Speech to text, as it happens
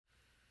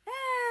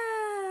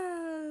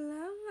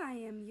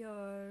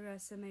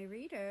Rusame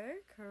reader,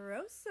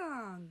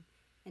 Rusame,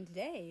 and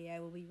today I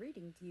will be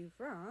reading to you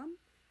from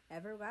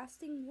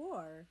Everlasting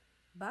War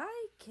by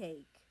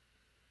Cake.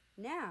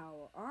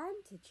 Now,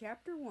 on to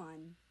Chapter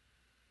 1,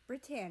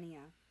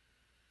 Britannia.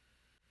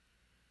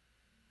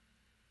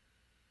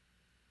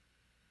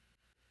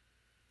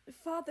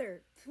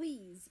 Father,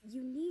 please,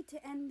 you need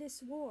to end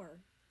this war.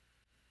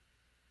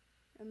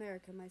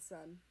 America, my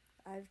son,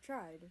 I've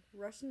tried.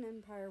 Russian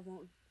Empire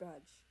won't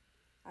budge.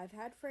 I've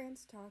had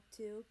France talk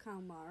to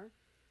Kalmar,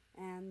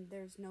 and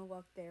there's no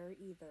luck there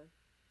either.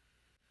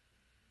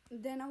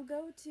 Then I'll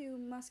go to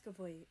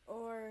Muscovy,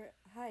 or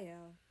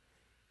Hayo,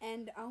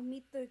 and I'll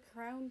meet the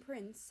Crown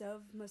Prince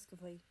of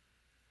Muscovy,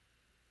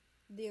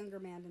 the younger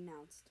man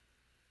announced.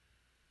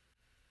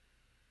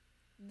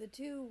 The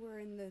two were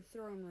in the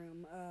throne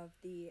room of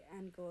the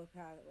Anglo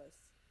Palace.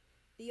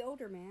 The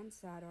older man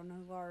sat on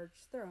a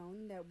large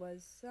throne that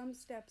was some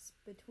steps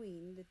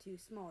between the two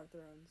smaller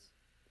thrones.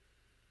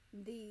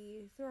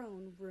 The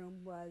throne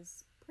room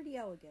was pretty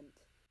elegant.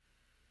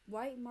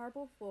 White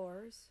marble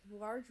floors,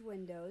 large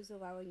windows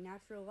allowing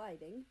natural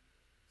lighting,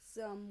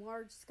 some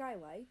large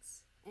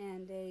skylights,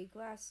 and a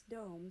glass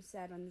dome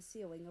sat on the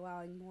ceiling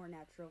allowing more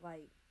natural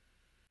light.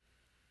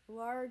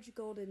 Large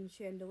golden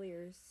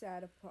chandeliers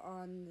sat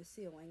upon the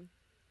ceiling,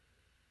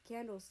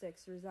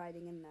 candlesticks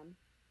residing in them.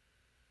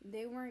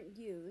 They weren't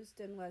used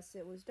unless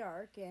it was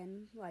dark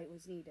and light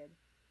was needed.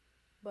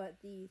 But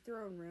the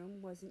throne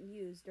room wasn't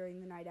used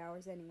during the night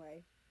hours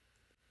anyway.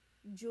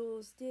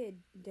 Jewels did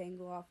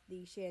dangle off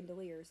the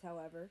chandeliers,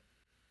 however,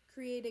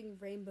 creating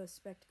rainbow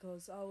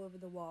spectacles all over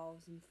the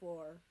walls and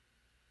floor.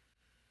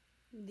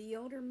 The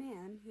older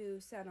man who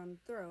sat on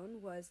the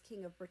throne was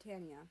King of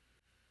Britannia,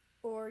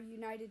 or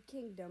United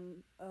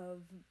Kingdom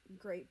of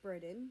Great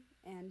Britain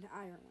and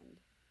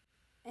Ireland,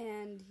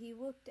 and he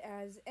looked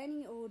as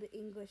any old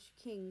English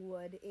king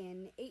would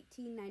in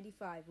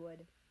 1895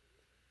 would.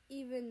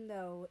 Even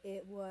though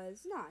it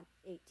was not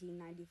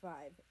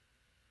 1895.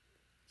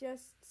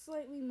 Just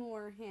slightly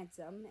more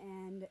handsome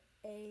and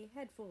a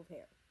head full of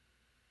hair.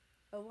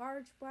 A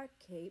large black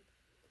cape,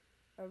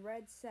 a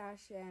red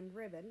sash and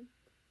ribbon,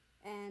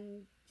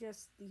 and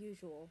just the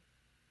usual.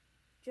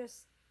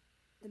 Just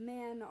the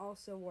man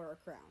also wore a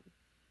crown.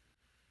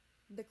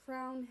 The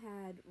crown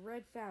had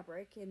red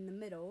fabric in the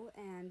middle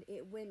and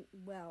it went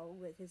well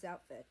with his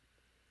outfit.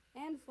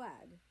 And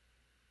flag.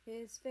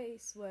 His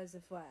face was a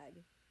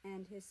flag,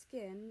 and his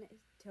skin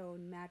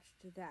tone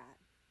matched that.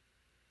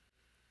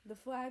 The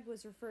flag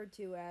was referred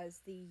to as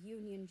the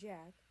Union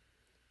Jack,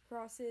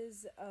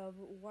 crosses of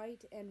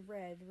white and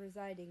red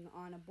residing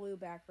on a blue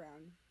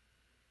background.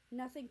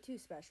 Nothing too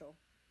special.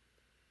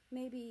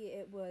 Maybe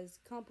it was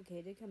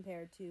complicated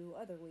compared to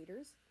other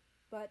leaders,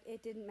 but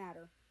it didn't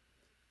matter.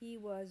 He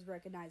was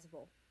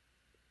recognizable.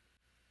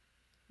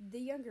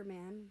 The younger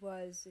man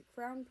was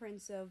Crown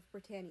Prince of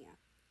Britannia,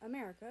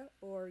 America,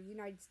 or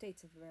United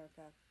States of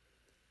America.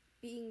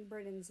 Being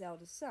Britain's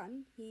eldest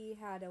son, he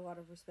had a lot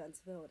of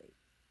responsibility.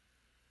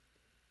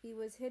 He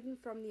was hidden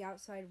from the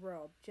outside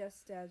world,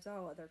 just as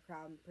all other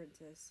crown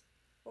princes,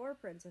 or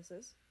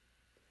princesses.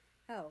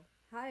 Hell,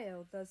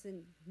 Hayo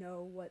doesn't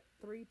know what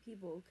 3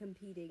 people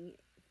competing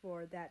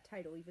for that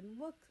title even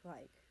looked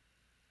like.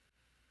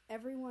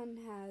 Everyone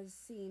has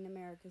seen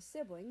America's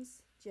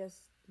siblings,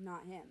 just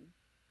not him.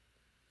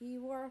 He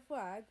wore a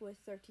flag with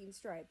 13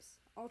 stripes,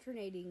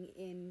 alternating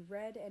in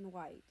red and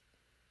white.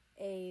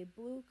 A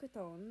blue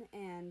coton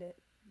and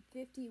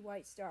 50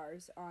 white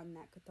stars on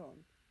that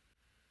coton.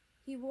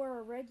 He wore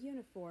a red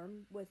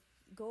uniform with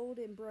gold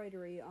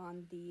embroidery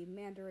on the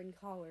mandarin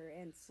collar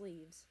and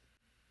sleeves.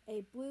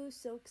 A blue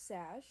silk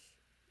sash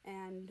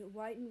and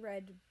white and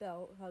red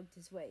belt hugged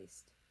his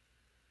waist.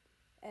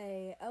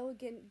 A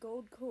elegant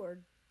gold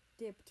cord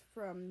dipped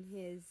from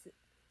his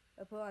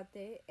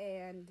epaulette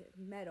and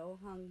medal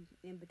hung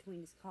in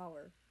between his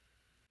collar.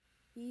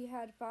 He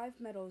had 5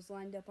 medals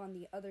lined up on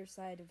the other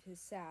side of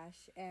his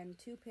sash and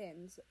 2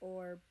 pins,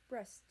 or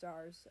breast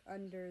stars,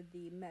 under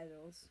the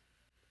medals.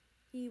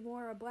 He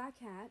wore a black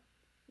hat,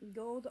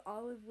 gold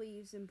olive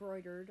leaves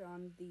embroidered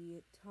on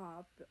the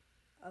top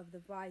of the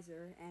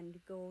visor, and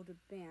gold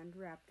band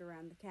wrapped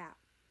around the cap.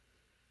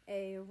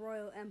 A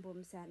royal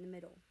emblem sat in the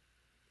middle.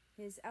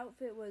 His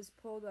outfit was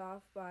pulled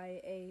off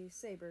by a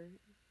saber,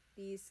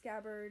 the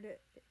scabbard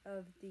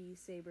of the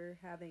saber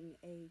having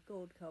a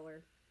gold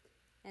color,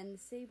 and the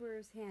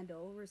saber's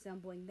handle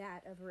resembling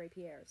that of a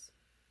rapier's.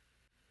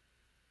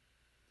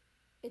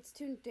 It's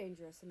too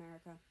dangerous,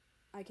 America.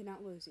 I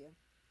cannot lose you.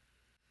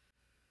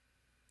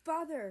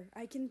 Father,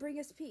 I can bring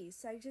us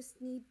peace. I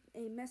just need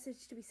a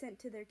message to be sent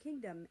to their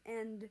kingdom,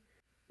 and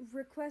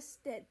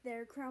request that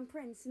their crown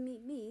prince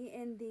meet me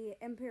in the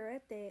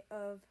Empirette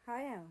of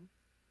Hayo.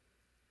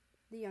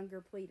 The younger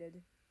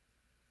pleaded.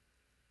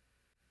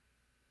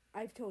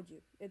 I've told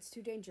you, it's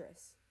too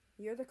dangerous.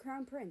 You're the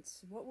crown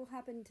prince. What will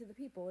happen to the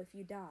people if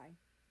you die?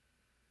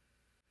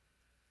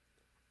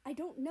 I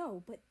don't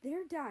know, but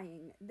they're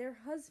dying. Their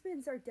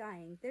husbands are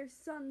dying. Their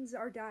sons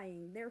are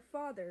dying. Their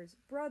fathers,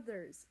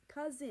 brothers,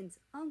 cousins,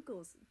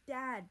 uncles.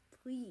 Dad,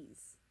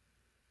 please.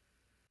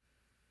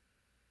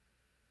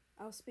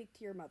 I'll speak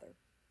to your mother.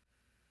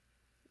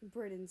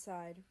 Britain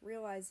sighed,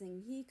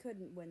 realizing he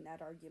couldn't win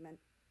that argument.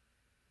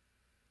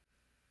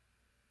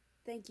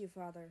 Thank you,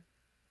 Father,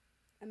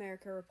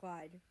 America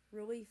replied,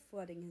 relief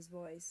flooding his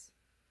voice.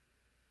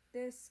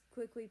 This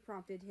quickly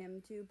prompted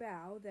him to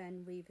bow,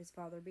 then leave his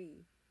father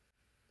be.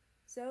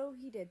 So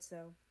he did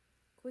so,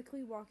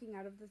 quickly walking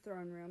out of the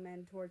throne room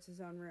and towards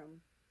his own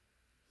room.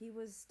 He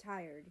was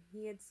tired.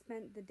 He had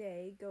spent the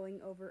day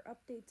going over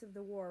updates of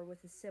the war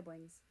with his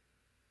siblings.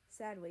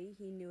 Sadly,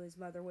 he knew his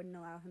mother wouldn't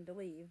allow him to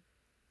leave,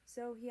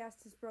 so he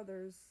asked his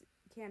brothers,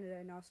 Canada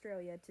and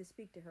Australia, to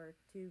speak to her,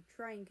 to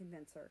try and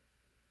convince her.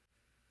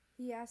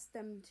 He asked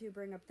them to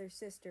bring up their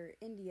sister,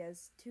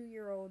 India's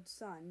 2-year-old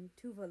son,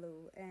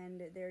 Tuvalu,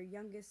 and their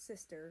youngest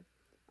sister,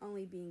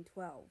 only being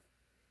 12,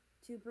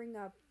 to bring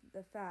up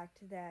the fact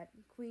that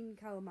Queen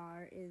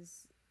Kalamar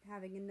is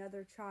having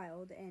another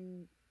child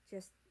and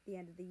just the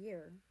end of the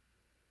year.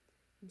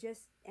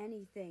 Just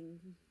anything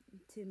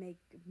to make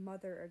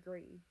mother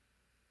agree.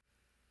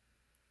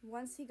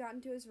 Once he got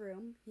into his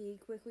room, he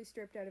quickly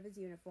stripped out of his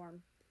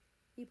uniform.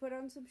 He put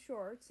on some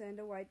shorts and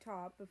a white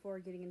top before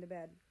getting into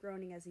bed,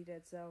 groaning as he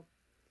did so.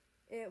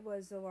 It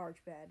was a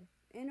large bed,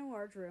 in a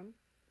large room,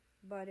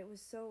 but it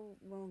was so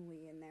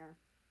lonely in there.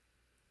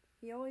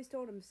 He always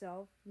told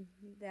himself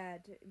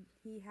that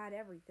he had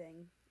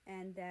everything,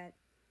 and that,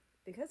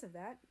 because of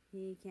that,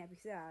 he can't be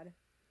sad.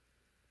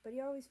 But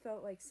he always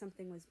felt like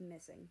something was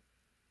missing.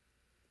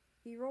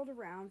 He rolled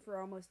around for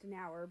almost an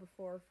hour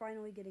before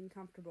finally getting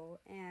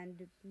comfortable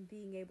and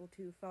being able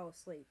to fall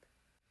asleep.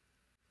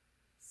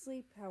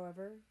 Sleep,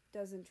 however,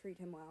 doesn't treat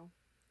him well.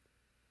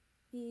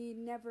 He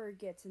never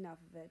gets enough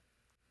of it.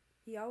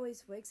 He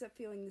always wakes up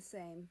feeling the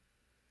same,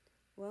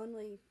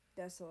 lonely,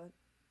 desolate.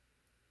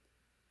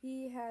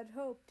 He had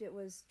hoped it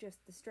was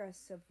just the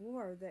stress of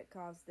war that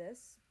caused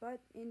this, but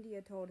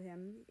India told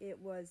him it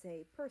was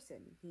a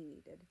person he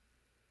needed.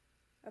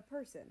 A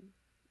person,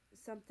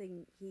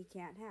 something he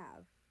can't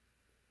have.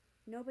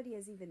 Nobody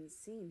has even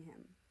seen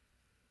him.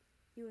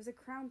 He was a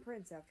crown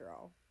prince after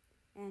all,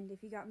 and if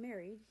he got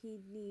married,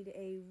 he'd need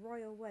a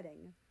royal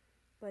wedding,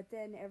 but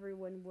then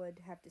everyone would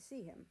have to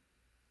see him.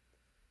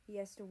 He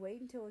has to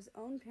wait until his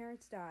own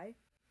parents die,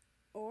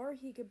 or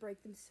he could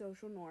break the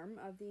social norm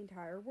of the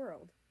entire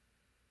world.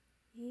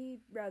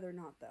 He'd rather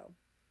not, though.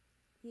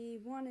 He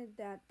wanted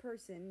that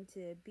person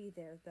to be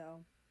there,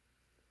 though.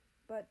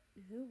 But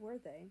who were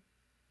they?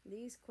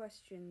 These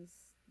questions,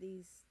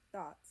 these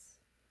thoughts,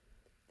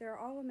 they're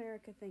all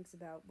America thinks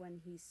about when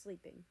he's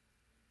sleeping.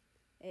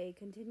 A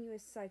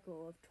continuous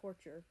cycle of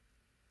torture.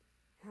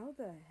 How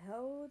the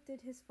hell did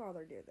his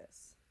father do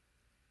this?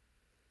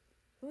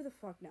 Who the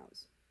fuck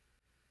knows?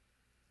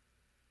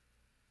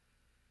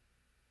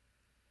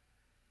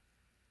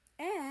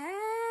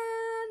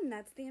 And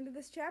that's the end of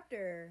this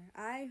chapter.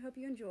 I hope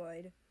you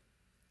enjoyed.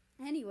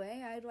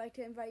 Anyway, I'd like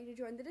to invite you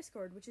to join the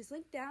Discord, which is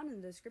linked down in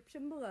the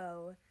description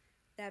below.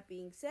 That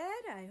being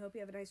said, I hope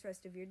you have a nice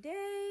rest of your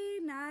day,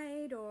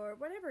 night, or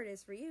whatever it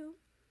is for you.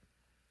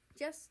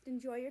 Just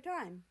enjoy your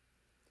time.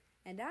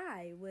 And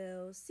I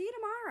will see you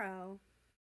tomorrow.